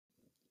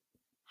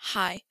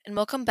Hi, and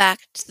welcome back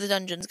to the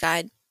Dungeons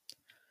Guide.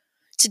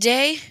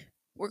 Today,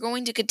 we're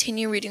going to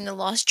continue reading the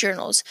Lost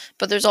Journals,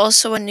 but there's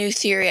also a new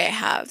theory I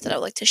have that I'd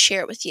like to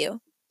share with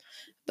you.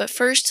 But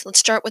first, let's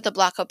start with the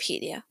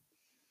Blockopedia.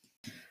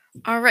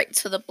 Alright,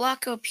 so the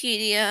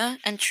Blockopedia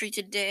entry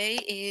today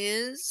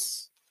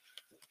is...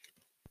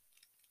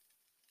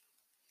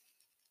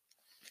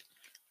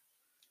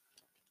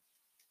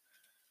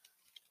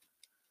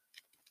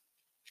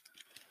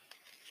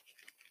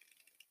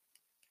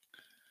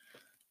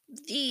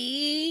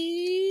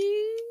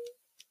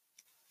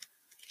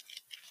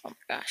 Oh my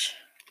gosh.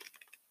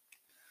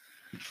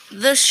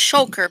 The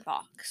Shulker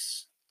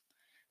Box.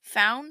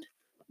 Found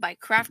by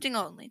crafting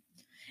only.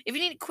 If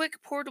you need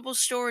quick portable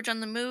storage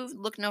on the move,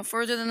 look no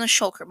further than the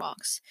Shulker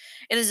Box.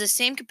 It is the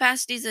same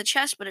capacity as the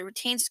chest, but it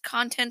retains its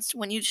contents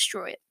when you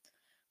destroy it.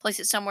 Place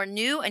it somewhere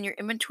new and your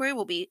inventory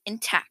will be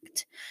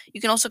intact.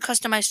 You can also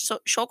customize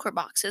shulker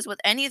boxes with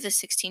any of the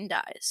 16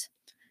 dyes.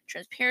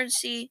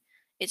 Transparency,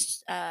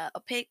 it's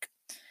opaque.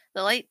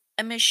 The light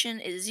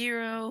emission is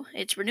 0.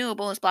 It's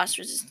renewable. It's blast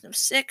resistance of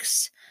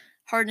 6.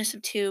 Hardness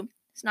of 2.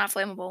 It's not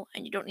flammable,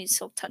 and you don't need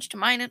silk touch to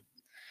mine it.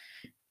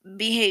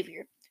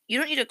 Behavior. You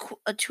don't need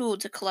a tool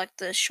to collect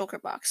the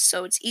shulker box,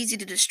 so it's easy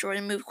to destroy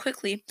and move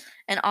quickly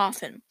and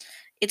often.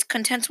 Its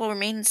contents will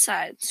remain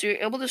inside, so you're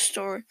able to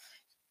store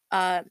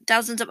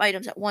thousands of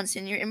items at once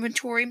in your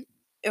inventory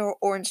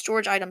or in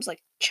storage items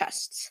like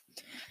chests.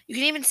 You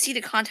can even see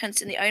the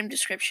contents in the item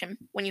description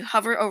when you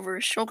hover over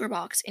a shulker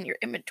box in your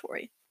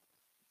inventory.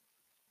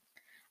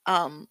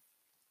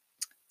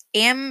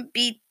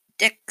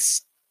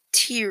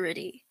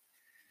 Ambidexterity.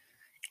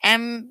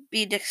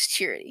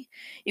 Ambidexterity.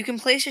 You can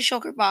place a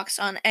shulker box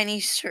on any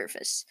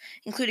surface,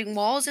 including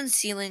walls and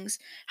ceilings.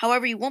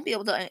 However, you won't be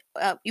able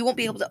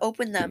to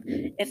open them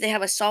if they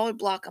have a solid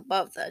block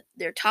above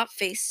their top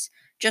face,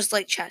 just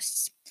like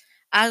chests.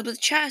 As with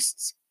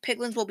chests,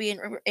 piglins will be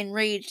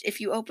enraged if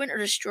you open or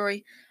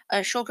destroy a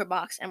shulker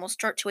box and will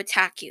start to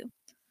attack you.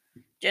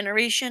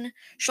 Generation.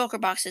 Shulker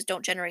boxes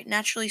don't generate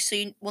naturally, so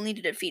you will need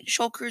to defeat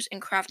shulkers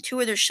and craft 2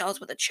 of their shells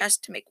with a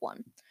chest to make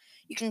one.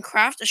 You can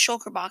craft a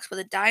shulker box with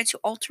a dye to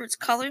alter its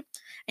color,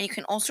 and you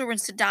can also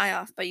rinse the dye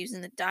off by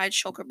using the dyed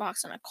shulker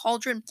box in a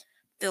cauldron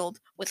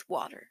filled with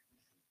water.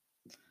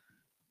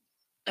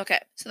 Okay,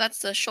 so that's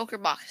the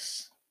shulker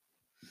box.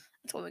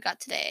 That's what we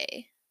got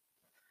today.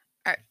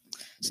 Alright,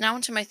 so now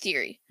onto my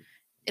theory.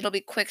 It'll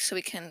be quick so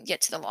we can get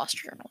to the Lost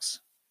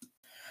Journals.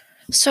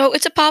 So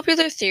it's a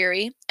popular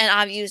theory, and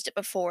I've used it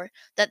before,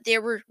 that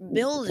there were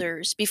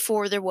builders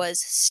before there was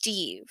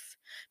Steve.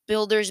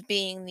 Builders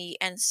being the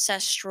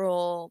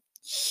ancestral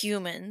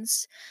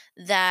humans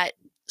that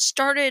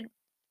started,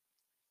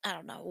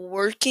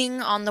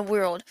 working on the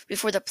world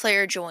before the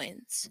player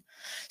joins.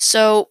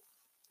 So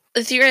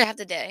the theory I have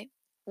today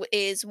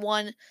is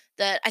one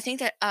that I think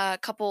that a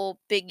couple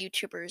big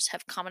YouTubers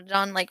have commented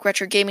on, like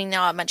Retro Gaming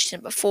Now, I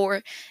mentioned it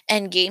before,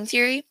 and Game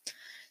Theory.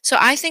 So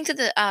I think that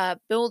the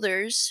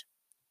builders,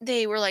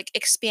 they were like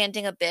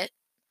expanding a bit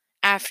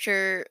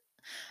after.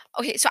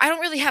 Okay, so I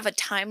don't really have a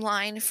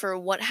timeline for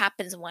what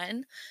happens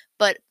when,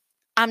 but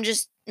I'm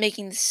just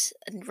making this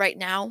right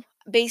now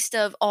based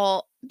off of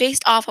all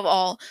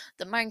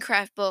the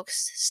Minecraft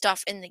books,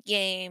 stuff in the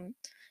game,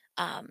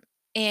 um,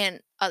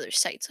 and other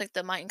sites like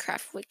the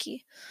Minecraft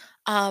wiki.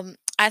 I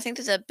think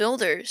that the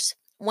builders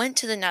went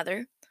to the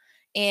Nether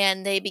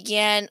and they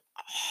began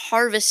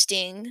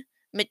harvesting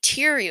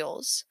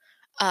materials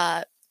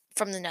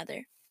from the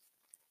Nether.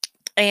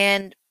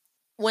 And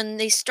when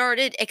they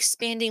started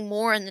expanding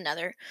more in the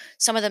Nether,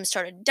 some of them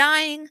started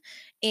dying,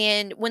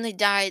 and when they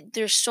died,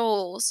 their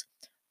souls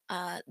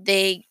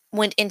they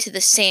went into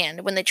the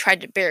sand when they tried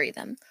to bury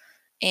them.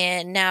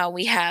 And now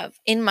we have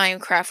in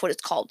Minecraft what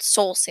it's called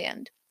soul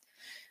sand.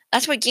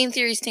 That's what Game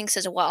Theory thinks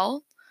as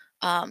well.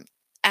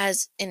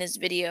 As in his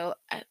video,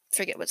 I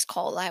forget what it's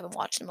called. I haven't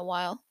watched him in a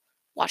while.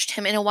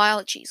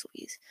 Jeez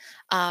Louise.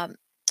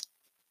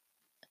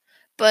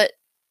 But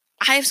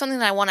I have something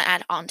that I want to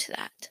add on to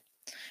that.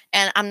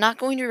 And I'm not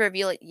going to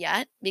reveal it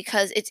yet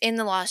because it's in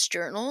the Lost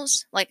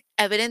Journals, like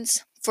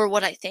evidence for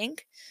what I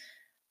think.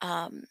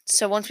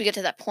 So once we get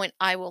to that point,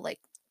 I will like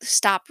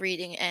stop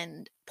reading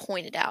and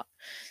point it out.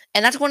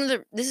 And that's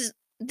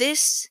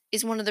this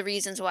is one of the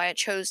reasons why I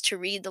chose to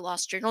read the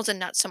Lost Journals and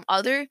not some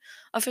other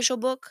official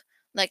book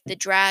like the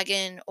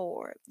Dragon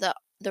or the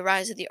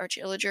Rise of the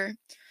Arch-Illager.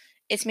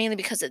 It's mainly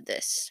because of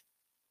this.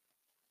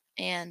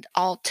 And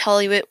I'll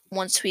tell you it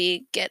once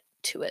we get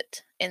to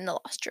it in the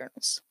Lost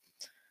Journals.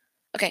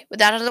 Okay, with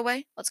that out of the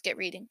way, let's get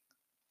reading.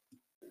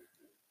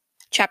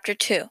 Chapter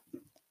 2.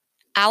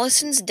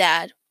 Allison's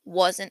dad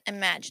wasn't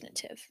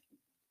imaginative.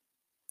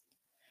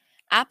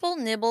 Apple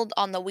nibbled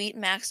on the wheat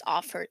Max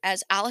offered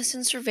as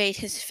Allison surveyed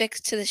his fix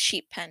to the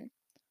sheep pen.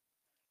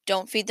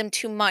 Don't feed them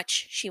too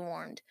much, she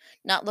warned,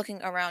 not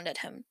looking around at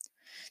him.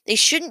 They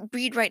shouldn't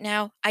breed right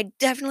now. I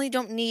definitely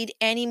don't need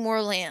any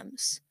more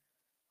lambs.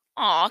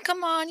 Aw,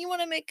 come on, you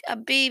want to make a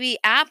baby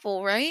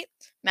apple, right?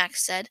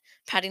 Max said,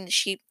 patting the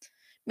sheep.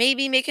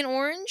 Maybe make an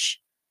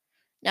orange?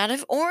 Not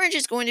if Orange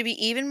is going to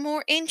be even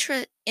more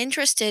interested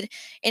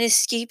in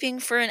escaping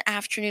for an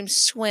afternoon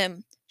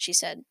swim, she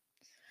said.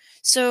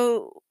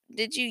 So,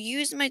 did you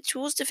use my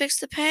tools to fix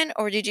the pen,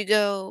 or did you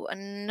go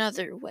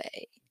another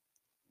way?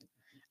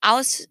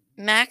 Alice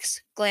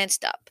Max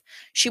glanced up.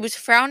 She was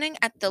frowning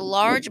at the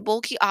large,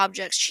 bulky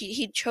objects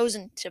he'd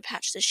chosen to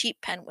patch the sheep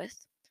pen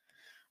with.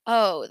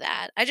 Oh,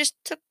 that. I just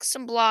took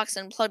some blocks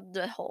and plugged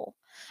the hole.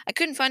 I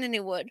couldn't find any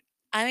wood.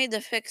 I made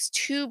the fix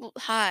too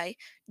high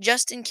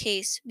just in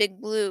case Big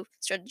Blue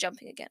started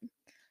jumping again.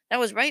 That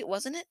was right,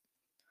 wasn't it?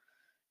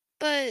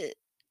 But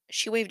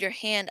she waved her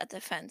hand at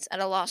the fence,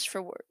 at a loss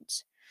for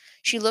words.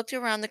 She looked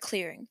around the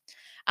clearing.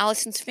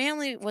 Allison's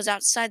family was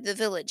outside the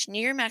village,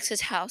 near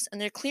Max's house,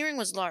 and their clearing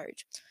was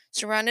large,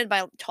 surrounded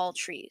by tall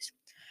trees.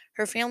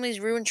 Her family's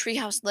ruined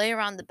treehouse lay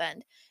around the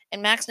bend,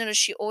 and Max noticed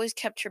she always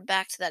kept her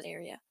back to that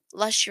area,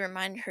 lest she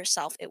reminded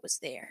herself it was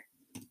there.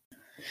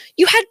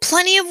 You had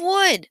plenty of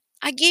wood.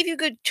 I gave you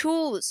good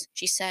tools,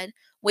 she said,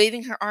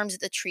 waving her arms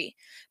at the tree.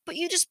 But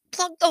you just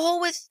plugged the hole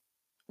with.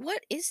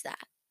 What is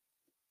that?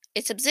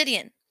 It's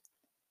obsidian.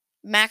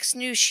 Max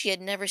knew she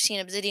had never seen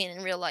obsidian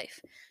in real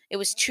life. It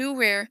was too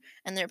rare,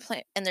 and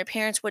their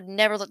parents would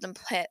never let them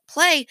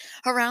play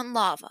around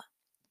lava.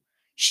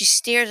 She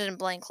stared at him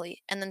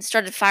blankly, and then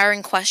started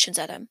firing questions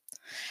at him.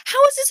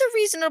 How is this a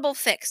reasonable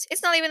fix?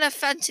 It's not even a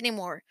fence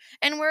anymore.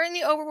 And where in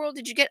the overworld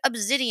did you get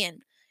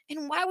obsidian?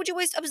 And why would you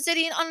waste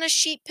obsidian on a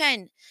sheep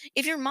pen?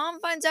 If your mom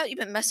finds out you've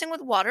been messing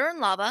with water and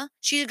lava,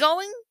 she's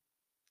going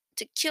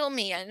to kill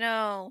me, I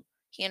know,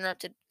 he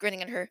interrupted,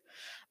 grinning at her.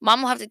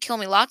 Mom will have to kill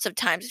me lots of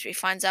times if she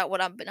finds out what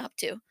I've been up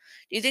to. Do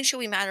you think she'll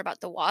be mad about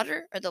the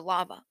water or the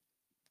lava?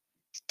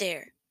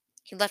 There.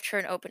 He left her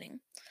an opening.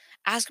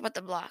 Ask about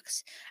the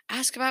blocks.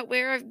 Ask about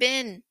where I've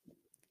been.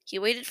 He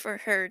waited for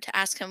her to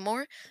ask him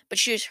more, but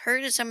she just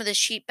herded some of the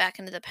sheep back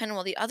into the pen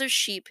while the other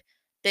sheep,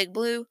 Big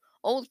Blue,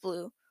 Old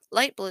Blue,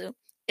 Light Blue,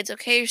 it's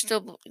okay, you're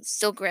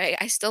still gray,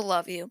 I still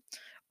love you,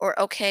 or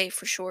okay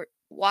for short,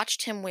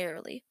 watched him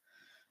warily.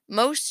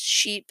 Most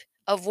sheep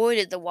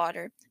avoided the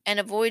water and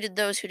avoided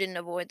those who didn't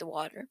avoid the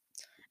water.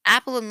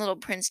 Apple and Little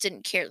Prince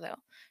didn't care, though,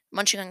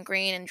 munching on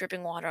green and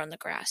dripping water on the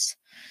grass.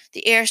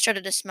 The air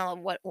started to smell of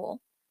wet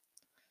wool.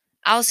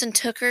 Allison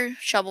took her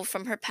shovel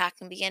from her pack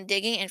and began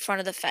digging in front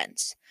of the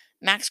fence.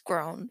 Max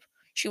groaned.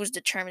 She was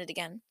determined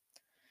again.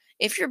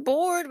 If you're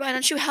bored, why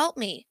don't you help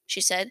me?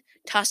 She said,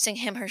 tossing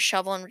him her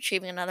shovel and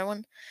retrieving another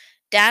one.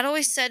 Dad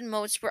always said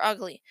moats were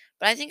ugly,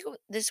 but I think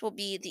this will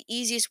be the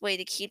easiest way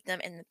to keep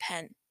them in the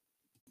pen.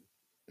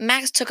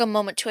 Max took a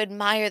moment to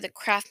admire the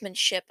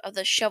craftsmanship of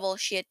the shovel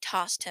she had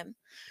tossed him.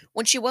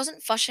 When she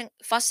wasn't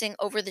fussing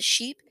over the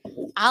sheep,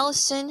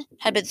 Allison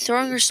had been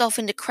throwing herself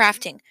into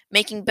crafting,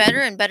 making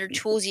better and better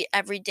tools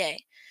every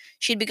day.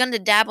 She had begun to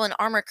dabble in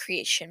armor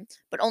creation,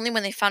 but only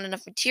when they found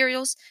enough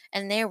materials,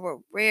 and there were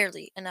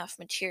rarely enough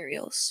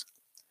materials.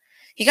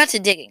 He got to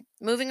digging,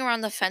 moving around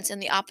the fence in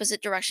the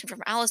opposite direction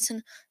from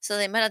Allison, so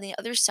they met on the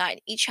other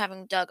side, each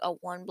having dug a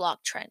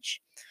one-block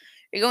trench.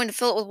 You're going to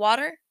fill it with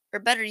water? Or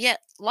better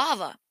yet,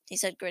 lava, he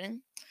said,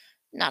 grinning.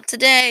 Not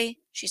today,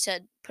 she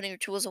said, putting her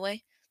tools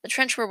away. The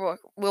trench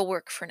will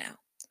work for now.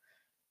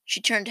 She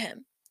turned to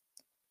him.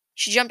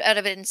 She jumped out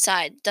of it and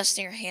sighed,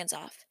 dusting her hands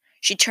off.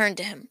 She turned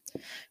to him.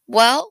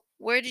 Well,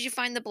 where did you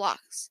find the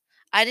blocks?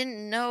 I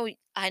know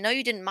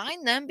you didn't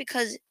mind them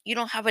because you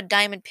don't have a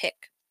diamond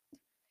pick.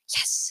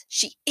 Yes,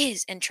 she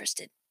is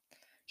interested.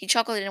 He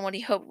chuckled in what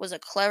he hoped was a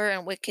clever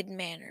and wicked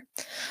manner.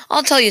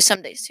 I'll tell you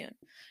someday soon,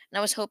 and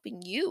I was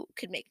hoping you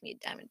could make me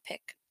a diamond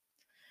pick.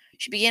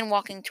 She began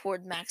walking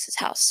toward Max's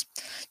house.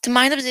 To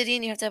mine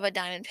obsidian, you have to have a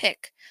diamond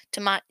pick.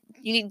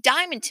 You need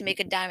diamond to make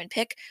a diamond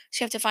pick,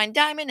 so you have to find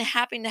diamond and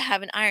happen to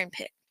have an iron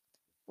pick,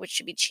 which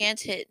should be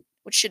enchanted.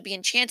 Which should be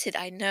enchanted,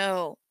 I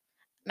know,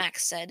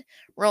 Max said,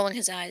 rolling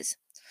his eyes.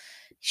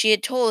 She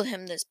had told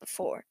him this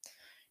before.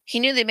 He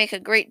knew they'd make a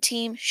great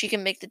team. She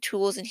could make the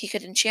tools and he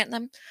could enchant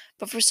them.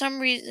 But for some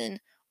reason,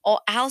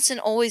 Allison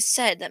always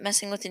said that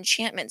messing with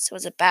enchantments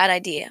was a bad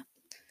idea.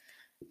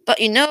 But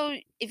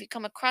if you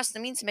come across the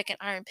means to make an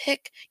iron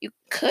pick, you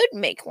could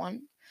make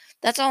one.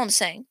 That's all I'm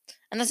saying.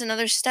 And that's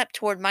another step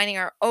toward mining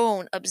our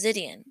own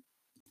obsidian.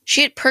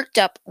 She had perked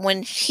up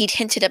when he'd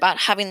hinted about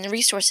having the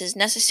resources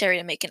necessary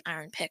to make an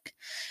iron pick.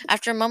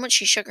 After a moment,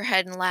 she shook her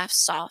head and laughed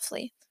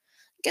softly.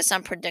 Guess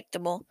I'm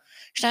predictable.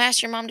 Should I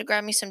ask your mom to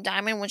grab me some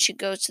diamond when she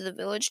goes to the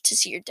village to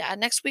see your dad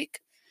next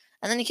week?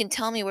 And then he can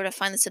tell me where to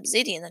find this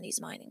obsidian that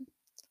he's mining.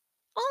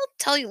 I'll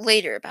tell you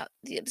later about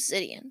the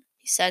obsidian,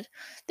 he said.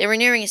 They were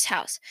nearing his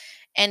house,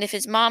 and if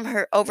his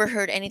mom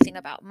overheard anything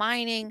about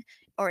mining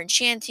or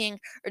enchanting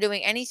or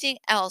doing anything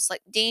else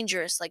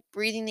dangerous, like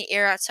breathing the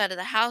air outside of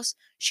the house,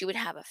 she would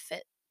have a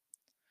fit.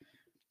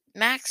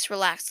 Max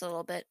relaxed a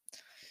little bit.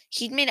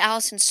 He'd made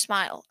Allison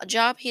smile, a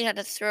job he'd had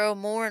to throw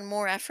more and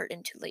more effort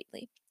into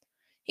lately.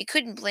 He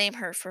couldn't blame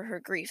her for her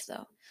grief,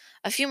 though.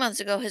 A few months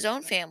ago, his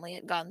own family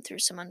had gone through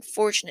some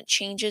unfortunate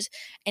changes,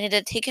 and it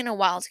had taken a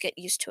while to get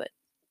used to it.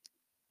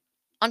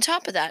 On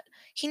top of that,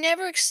 He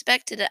never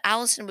expected that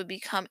Allison would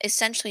become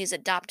essentially his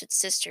adopted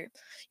sister.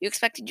 You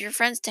expected your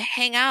friends to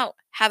hang out,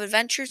 have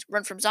adventures,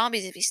 run from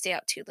zombies if you stay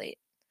out too late.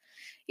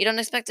 You don't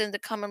expect them to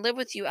come and live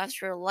with you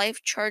after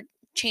a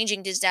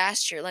changing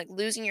disaster like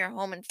losing your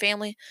home and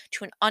family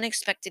to an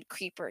unexpected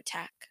creeper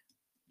attack.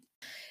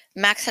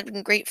 Max had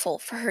been grateful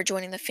for her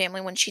joining the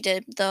family when she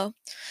did, though.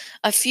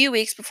 A few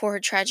weeks before her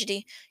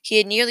tragedy, he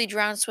had nearly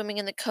drowned swimming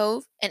in the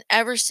cove, and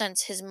ever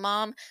since his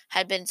mom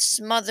had been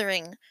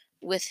smothering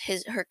with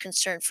her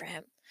concern for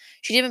him.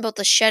 She'd even built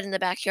a shed in the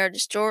backyard to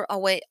store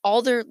away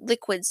all their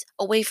liquids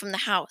away from the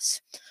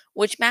house,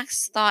 which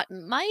Max thought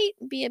might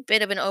be a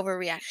bit of an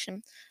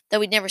overreaction,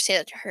 though he'd never say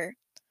that to her.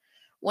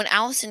 When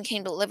Allison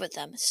came to live with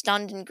them,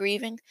 stunned and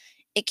grieving,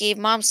 it gave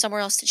Mom somewhere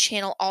else to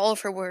channel all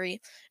of her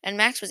worry, and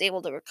Max was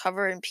able to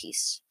recover in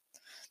peace.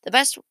 The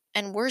best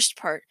and worst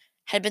part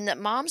had been that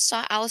Mom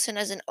saw Allison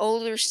as an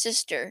older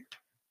sister,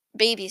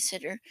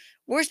 babysitter.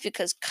 Worse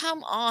because,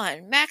 come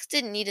on, Max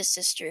didn't need a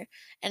sister,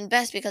 and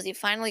best because he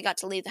finally got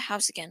to leave the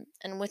house again,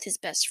 and with his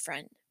best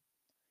friend.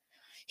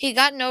 He had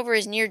gotten over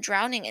his near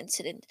drowning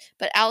incident,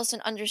 but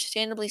Allison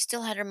understandably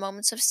still had her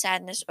moments of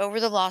sadness over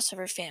the loss of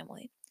her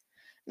family.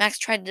 Max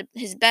tried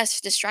his best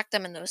to distract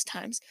them in those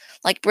times,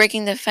 like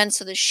breaking the fence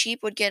so the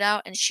sheep would get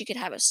out and she could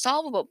have a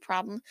solvable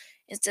problem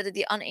instead of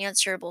the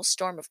unanswerable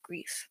storm of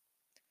grief.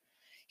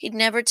 He'd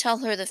never tell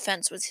her the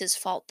fence was his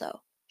fault,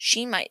 though.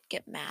 She might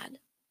get mad.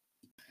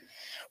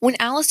 When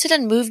Allison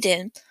had moved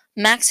in,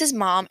 Max's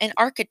mom, an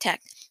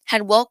architect,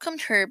 had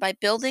welcomed her by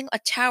building a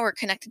tower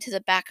connected to the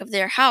back of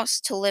their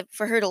house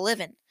for her to live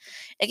in.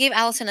 It gave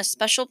Allison a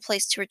special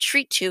place to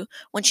retreat to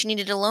when she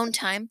needed alone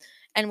time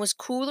and was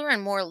cooler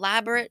and more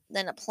elaborate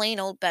than a plain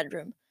old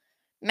bedroom.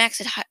 Max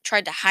had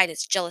tried to hide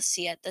his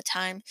jealousy at the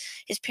time.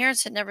 His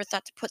parents had never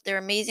thought to put their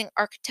amazing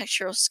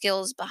architectural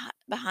skills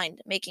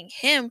behind making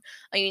him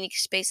a unique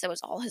space that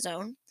was all his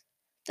own.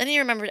 Then he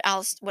remembered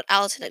what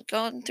Alice had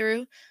gone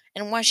through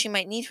and why she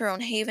might need her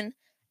own haven,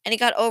 and he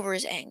got over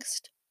his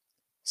angst.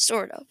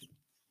 Sort of.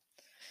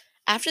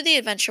 After the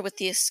adventure with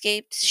the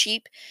escaped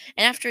sheep,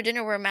 and after a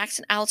dinner where Max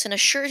and Allison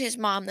assured his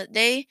mom that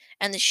they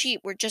and the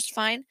sheep were just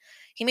fine,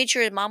 he made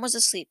sure his mom was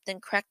asleep, then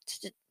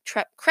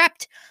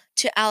crept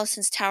to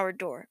Allison's tower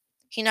door.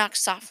 He knocked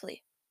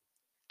softly.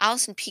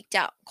 Allison peeked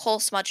out, coal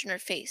smudged in her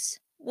face.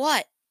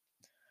 What?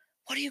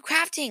 What are you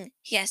crafting?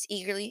 He asked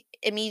eagerly,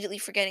 immediately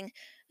forgetting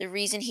the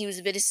reason he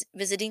was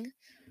visiting.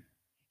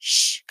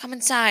 Shh, come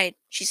inside,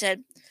 she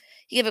said.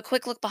 He gave a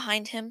quick look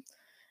behind him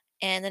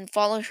and then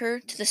followed her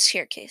to the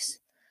staircase.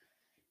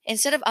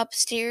 Instead of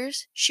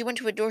upstairs, she went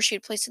to a door she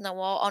had placed in the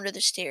wall under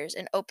the stairs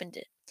and opened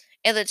it.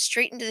 It led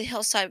straight into the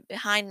hillside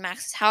behind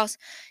Max's house.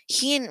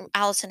 He and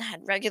Allison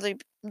had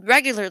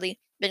regularly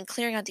been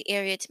clearing out the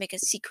area to make a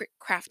secret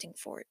crafting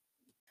fort.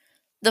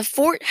 The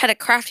fort had a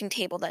crafting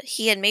table that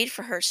he had made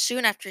for her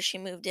soon after she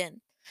moved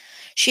in.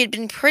 She had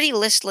been pretty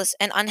listless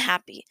and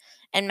unhappy,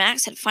 and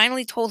Max had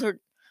finally told her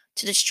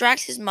to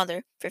distract his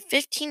mother for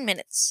 15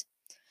 minutes.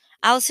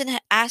 Allison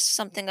had asked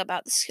something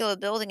about the skill of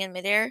building in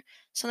midair,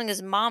 something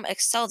his mom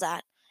excelled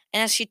at,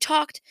 and as she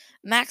talked,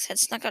 Max had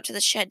snuck out to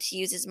the shed to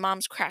use his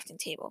mom's crafting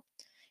table.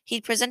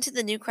 He'd presented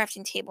the new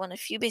crafting table and a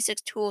few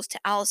basic tools to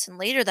Allison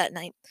later that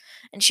night,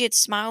 and she had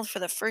smiled for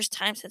the first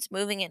time since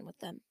moving in with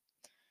them.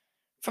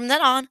 From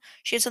then on,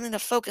 she had something to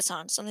focus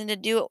on, something to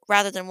do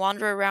rather than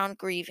wander around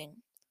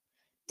grieving.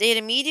 They had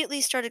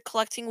immediately started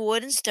collecting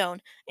wood and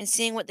stone and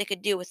seeing what they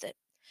could do with it.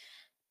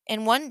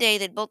 And one day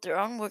they'd built their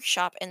own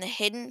workshop in the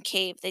hidden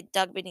cave they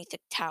dug beneath the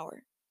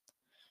tower.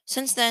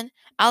 Since then,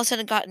 Allison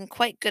had gotten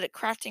quite good at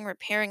crafting,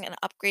 repairing, and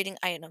upgrading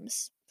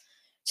items.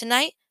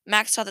 Tonight,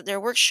 Max saw that their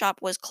workshop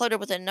was cluttered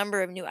with a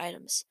number of new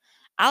items.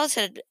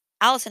 Allison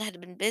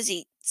had been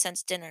busy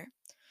since dinner.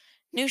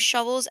 New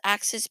shovels,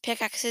 axes,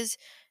 pickaxes,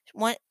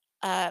 one,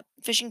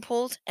 fishing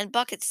poles, and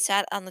buckets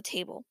sat on the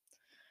table.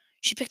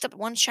 She picked up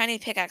one shiny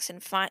pickaxe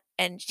and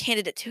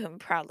handed it to him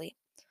proudly.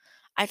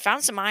 I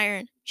found some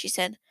iron, she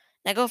said.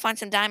 Now go find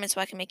some diamonds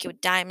so I can make you a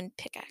diamond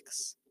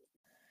pickaxe.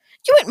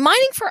 You went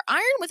mining for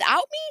iron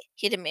without me?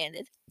 He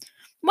demanded.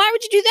 Why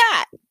would you do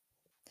that?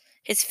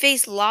 His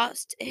face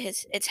lost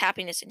its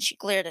happiness and she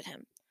glared at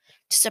him.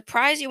 To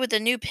surprise you with a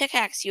new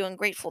pickaxe, you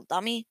ungrateful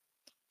dummy.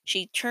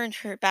 She turned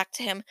her back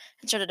to him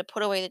and started to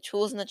put away the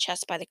tools in the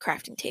chest by the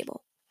crafting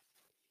table.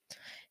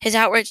 His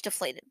outrage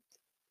deflated.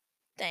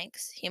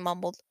 Thanks, he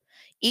mumbled.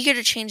 Eager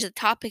to change the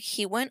topic,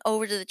 he went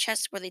over to the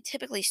chest where they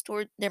typically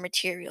stored their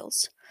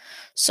materials.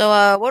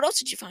 So, what else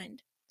did you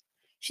find?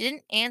 She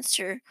didn't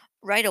answer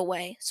right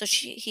away, so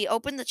he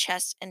opened the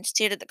chest and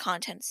stared at the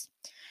contents.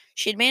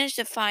 She had managed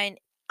to find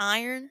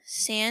iron,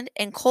 sand,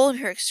 and coal in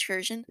her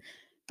excursion,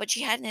 but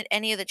she hadn't had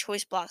any of the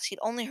choice blocks she'd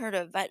only heard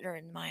of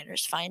veteran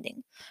miners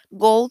finding: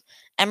 gold,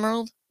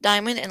 emerald,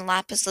 diamond, and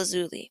lapis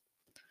lazuli.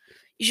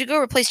 You should go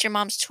replace your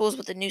mom's tools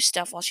with the new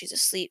stuff while she's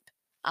asleep,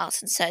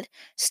 Allison said,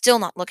 still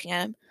not looking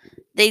at him.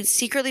 They'd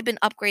secretly been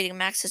upgrading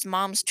Max's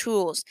mom's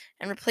tools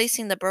and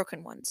replacing the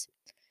broken ones.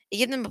 It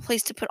gave them a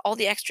place to put all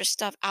the extra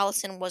stuff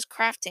Allison was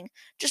crafting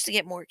just to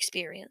get more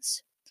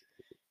experience.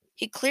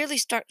 He clearly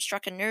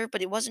struck a nerve,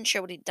 but he wasn't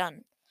sure what he'd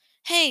done.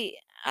 Hey,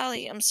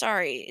 Allie, I'm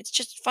sorry. It's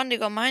just fun to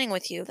go mining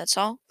with you, that's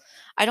all.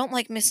 I don't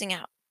like missing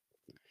out.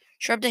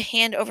 She rubbed a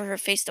hand over her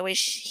face the way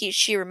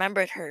she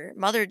remembered her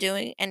mother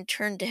doing and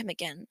turned to him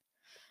again.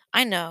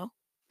 I know,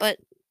 but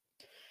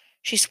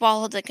she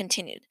swallowed and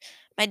continued.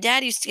 My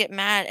dad used to get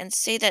mad and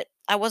say that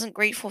I wasn't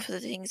grateful for the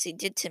things he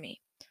did to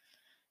me.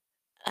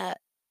 Uh,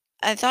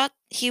 I thought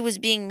he was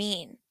being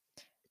mean.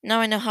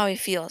 Now I know how he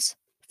feels.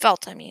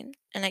 Felt, I mean,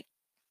 and I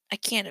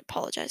can't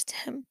apologize to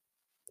him.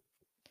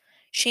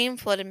 Shame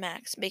flooded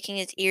Max, making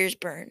his ears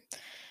burn.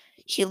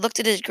 He looked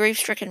at his grief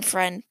stricken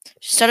friend,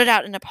 stuttered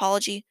out an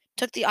apology,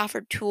 took the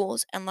offered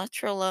tools, and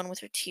left her alone with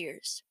her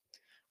tears,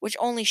 which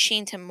only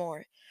shamed him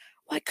more.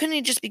 Why couldn't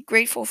he just be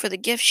grateful for the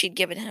gift she'd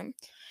given him?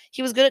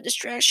 He was good at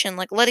distraction,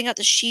 like letting out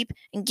the sheep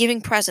and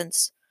giving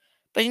presents.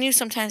 But he knew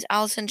sometimes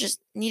Allison just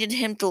needed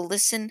him to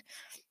listen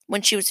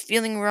when she was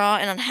feeling raw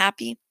and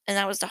unhappy, and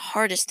that was the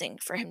hardest thing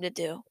for him to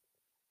do.